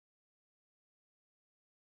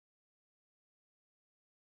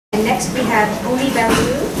And next we have Onyi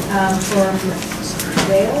from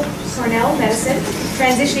Weill, Cornell Medicine,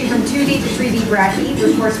 transitioning from 2D to 3D brachy,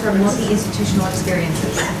 reports from multi-institutional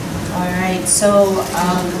experiences. All right, so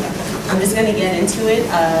I'm just going to get into it.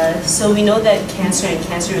 So we know that cancer and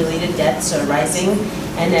cancer-related deaths are rising,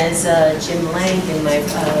 and as Jim Lang and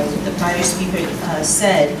the prior speaker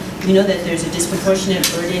said, we know that there's a disproportionate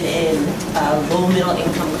burden in low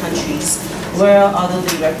middle-income countries, where although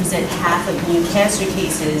they represent half of new cancer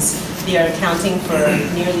cases, they are accounting for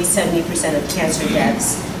nearly 70% of cancer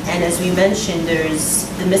deaths. And as we mentioned, there's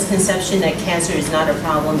the misconception that cancer is not a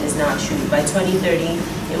problem is not true. By 2030,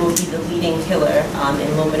 it will be the leading killer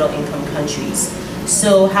in low middle income countries.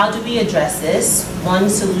 So how do we address this? One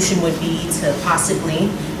solution would be to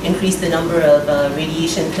possibly increase the number of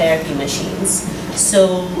radiation therapy machines.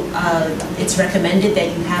 So it's recommended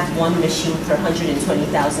that you have one machine per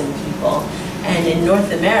 120,000 people. And in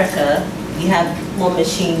North America, we have one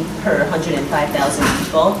machine per 105,000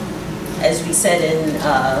 people. As we said in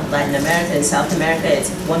Latin America and South America,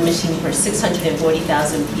 it's one machine per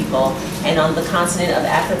 640,000 people. And on the continent of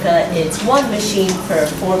Africa, it's one machine per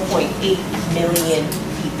 4.8 million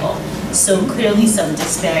people. So clearly some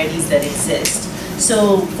disparities that exist.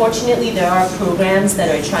 So fortunately, there are programs that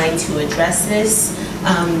are trying to address this.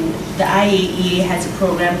 The IAEA has a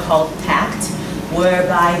program called PACT,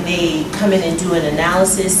 whereby they come in and do an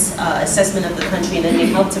analysis, assessment of the country, and then they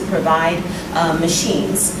help to provide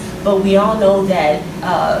machines. But we all know that,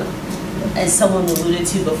 as someone alluded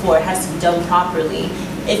to before, it has to be done properly.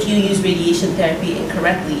 If you use radiation therapy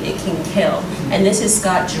incorrectly, it can kill. And this is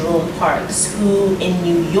Scott Jerome Parks, who in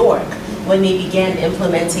New York, when they began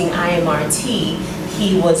implementing IMRT,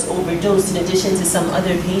 he was overdosed in addition to some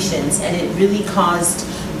other patients, and it really caused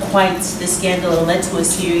quite the scandal and led to a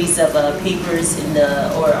series of papers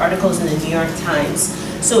or articles in the New York Times.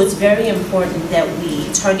 So it's very important that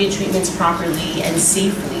we target treatments properly and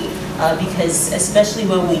safely, because especially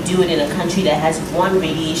when we do it in a country that has one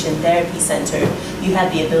radiation therapy center, you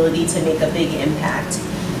have the ability to make a big impact.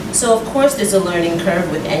 So of course there's a learning curve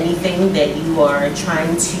with anything that you are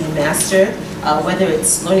trying to master, whether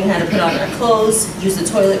it's learning how to put on our clothes, use the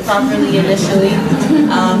toilet properly initially,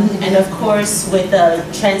 and of course with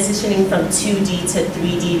transitioning from 2D to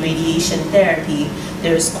 3D radiation therapy,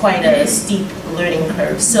 there's quite a steep learning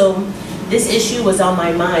curve. So this issue was on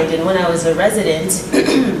my mind, and when I was a resident,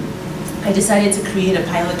 I decided to create a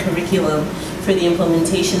pilot curriculum for the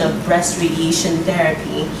implementation of breast radiation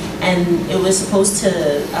therapy, and it was supposed to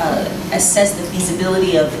assess the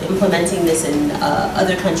feasibility of implementing this in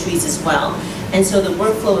other countries as well. And so the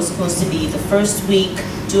workflow was supposed to be the first week,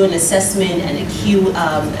 do an assessment and do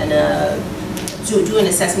an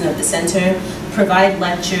assessment of the center, provide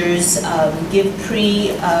lectures, give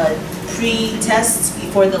pre-tests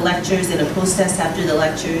before the lectures and a post-test after the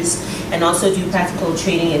lectures, and also do practical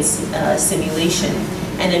training and simulation.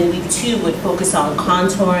 And then week 2 would focus on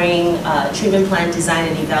contouring, treatment plan design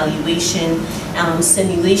and evaluation,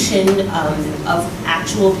 simulation of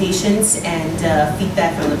actual patients, and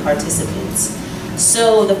feedback from the participants.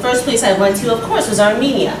 So the first place I went to, of course, was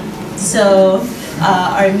Armenia. So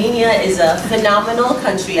Armenia is a phenomenal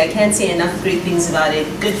country. I can't say enough great things about it.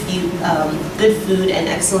 Good food and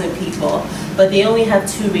excellent people. But they only have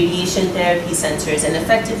 2 radiation therapy centers, and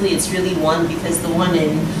effectively it's really one, because the one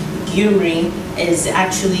in Gyumri is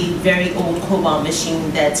actually very old cobalt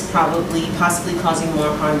machine that's possibly causing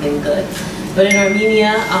more harm than good. But in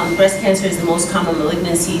Armenia, breast cancer is the most common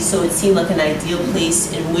malignancy, so it seemed like an ideal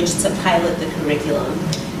place in which to pilot the curriculum.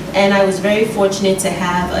 And I was very fortunate to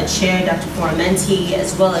have a chair, Dr. Foramenti,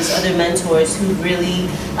 as well as other mentors who really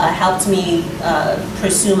helped me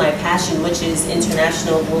pursue my passion, which is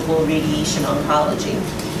international global radiation oncology.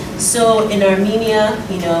 So in Armenia,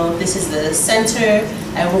 this is the center.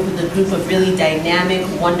 I work with a group of really dynamic,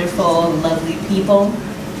 wonderful, lovely people.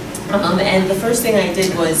 And the first thing I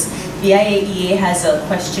did was, the IAEA has a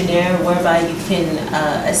questionnaire whereby you can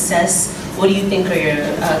assess what do you think are your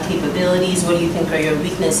capabilities, what do you think are your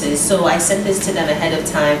weaknesses. So I sent this to them ahead of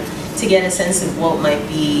time to get a sense of what might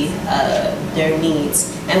be their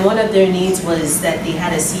needs. And one of their needs was that they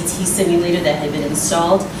had a CT simulator that had been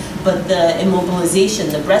installed, but the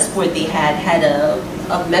immobilization, the breastboard they had a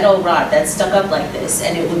metal rod that stuck up like this,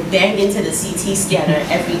 and it would bang into the CT scanner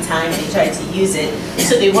every time they tried to use it.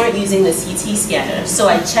 So they weren't using the CT scanner. So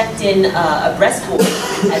I checked in a breastboard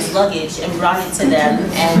as luggage and brought it to them,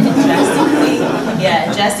 and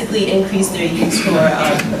it drastically increased their use for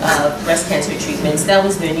breast cancer treatments. That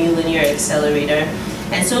was their new linear accelerator.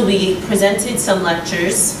 And so we presented some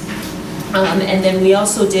lectures. And then we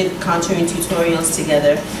also did contouring tutorials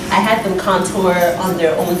together. I had them contour on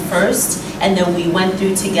their own first, and then we went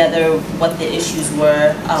through together what the issues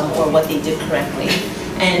were or what they did correctly.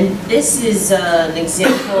 And this is an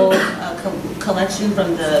example collection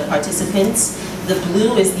from the participants. The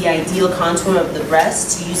blue is the ideal contour of the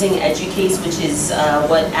breast using Educase, which is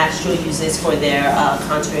what Astro uses for their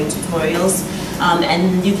contouring tutorials.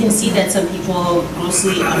 And you can see that some people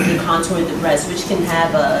grossly under-contour the breast, which can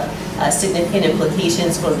have significant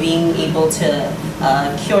implications for being able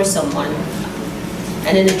to cure someone.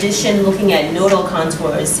 And in addition, looking at nodal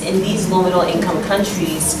contours, in these low-middle income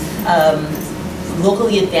countries,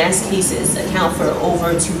 locally advanced cases account for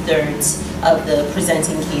over 2/3 of the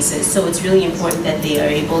presenting cases. So it's really important that they are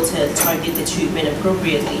able to target the treatment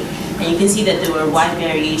appropriately. And you can see that there were wide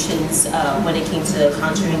variations when it came to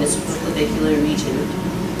contouring the supraclavicular region.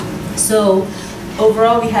 So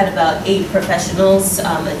overall, we had about 8 professionals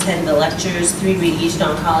attend the lectures, 3 radiation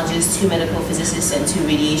oncologists, 2 medical physicists, and 2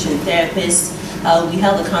 radiation therapists. We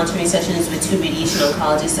held the contouring sessions with 2 radiation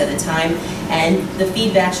oncologists at a time, and the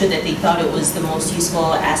feedback showed that they thought it was the most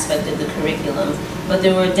useful aspect of the curriculum. But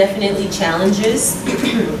there were definitely challenges.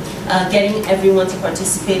 Getting everyone to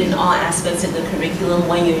participate in all aspects of the curriculum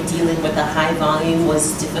when you're dealing with a high volume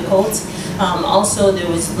was difficult. Also, there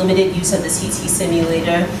was limited use of the CT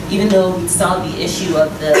simulator, even though we solved the issue of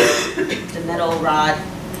the metal rod.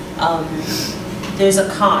 There's a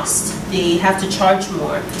cost. They have to charge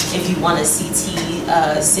more if you want a CT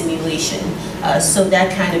simulation. So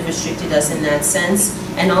that kind of restricted us in that sense.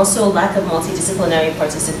 And also lack of multidisciplinary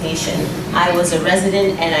participation. I was a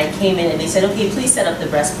resident and I came in and they said, okay, please set up the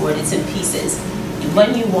breastboard, it's in pieces.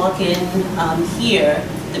 When you walk in here,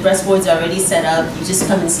 the breastboard's already set up, you just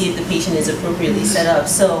come and see if the patient is appropriately set up.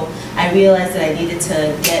 So I realized that I needed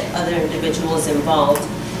to get other individuals involved.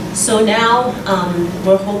 So now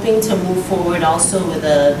we're hoping to move forward also with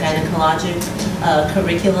a gynecologic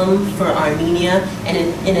curriculum for Armenia. And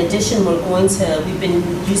in addition, we've been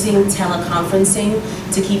using teleconferencing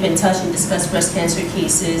to keep in touch and discuss breast cancer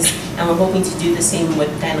cases. And we're hoping to do the same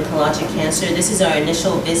with gynecologic cancer. This is our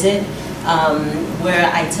initial visit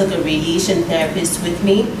where I took a radiation therapist with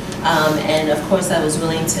me. And of course, I was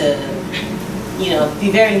willing to,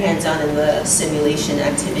 be very hands-on in the simulation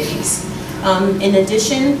activities. In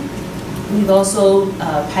addition, we've also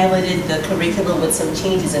piloted the curriculum with some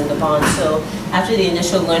changes in Gabon. So after the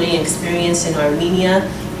initial learning experience in Armenia,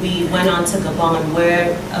 we went on to Gabon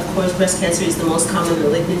where, of course, breast cancer is the most common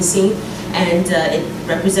malignancy, and it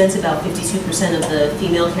represents about 52% of the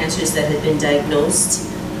female cancers that had been diagnosed.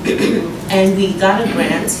 And we got a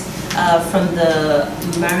grant from the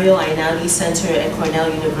Mario Einaudi Center at Cornell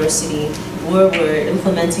University where we're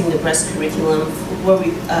implementing the breast curriculum,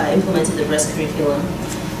 implemented the breast curriculum.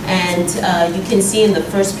 And you can see in the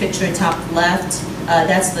first picture, top left,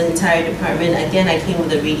 that's the entire department. Again, I came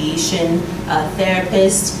with a radiation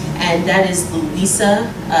therapist, and that is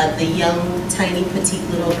Luisa, the young, tiny, petite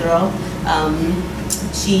little girl.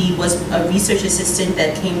 She was a research assistant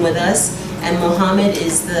that came with us, and Mohammed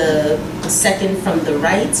is the second from the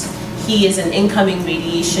right. He is an incoming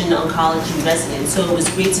radiation oncology resident, so it was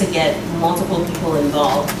great to get multiple people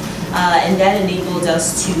involved. And that enabled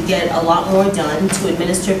us to get a lot more done, to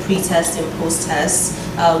administer pre-test and post-test.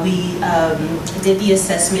 We did the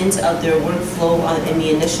assessment of their workflow in the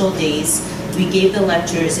initial days. We gave the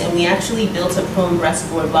lectures, and we actually built a prone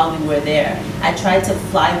breastboard while we were there. I tried to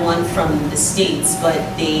fly one from the States,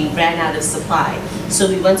 but they ran out of supply. So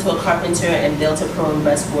we went to a carpenter and built a prone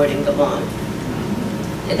breastboard in Gabon.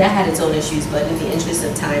 That had its own issues, but in the interest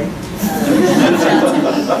of time,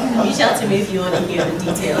 reach out to me if you want to hear the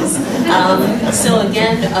details. So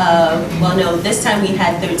again, this time we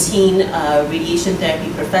had 13 radiation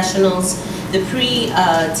therapy professionals. The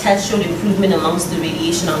pre-test showed improvement amongst the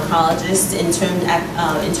radiation oncologists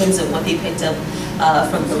in terms of what they picked up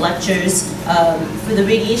from the lectures. For the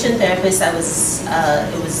radiation therapist, it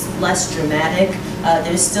was less dramatic.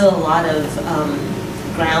 There's still a lot of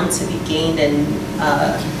ground to be gained, and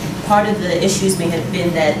part of the issues may have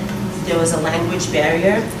been that there was a language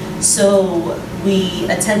barrier. So we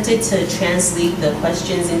attempted to translate the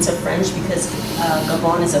questions into French because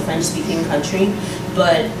Gabon is a French-speaking country,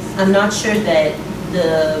 but I'm not sure that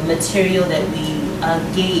the material that we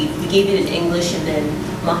gave it in English, and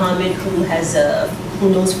then Mohammed, who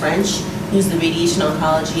knows French, who's the radiation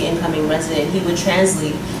oncology incoming resident, he would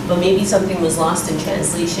translate, but maybe something was lost in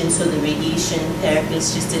translation, so the radiation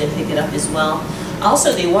therapist just didn't pick it up as well.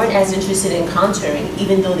 Also, they weren't as interested in contouring,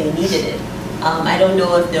 even though they needed it. I don't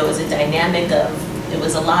know if there was a dynamic of, there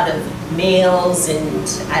was a lot of males, and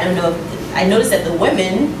I don't know if, I noticed that the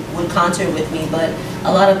women would contour with me, but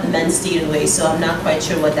a lot of the men stayed away, so I'm not quite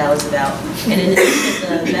sure what that was about. And in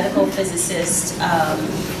addition, the medical physicist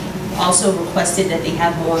also requested that they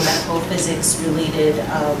have more medical physics related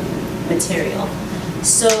material.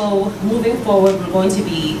 So moving forward, we're going to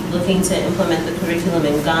be looking to implement the curriculum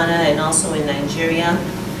in Ghana and also in Nigeria.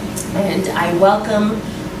 And I welcome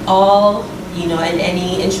all, and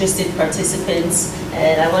any interested participants.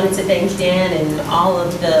 And I wanted to thank Dan and all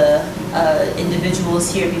of the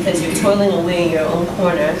individuals here, because you're toiling away in your own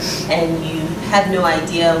corner and you have no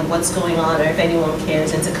idea what's going on or if anyone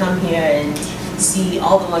cares. And to come here and see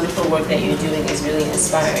all the wonderful work that you're doing is really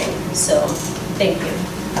inspiring. So, thank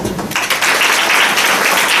you.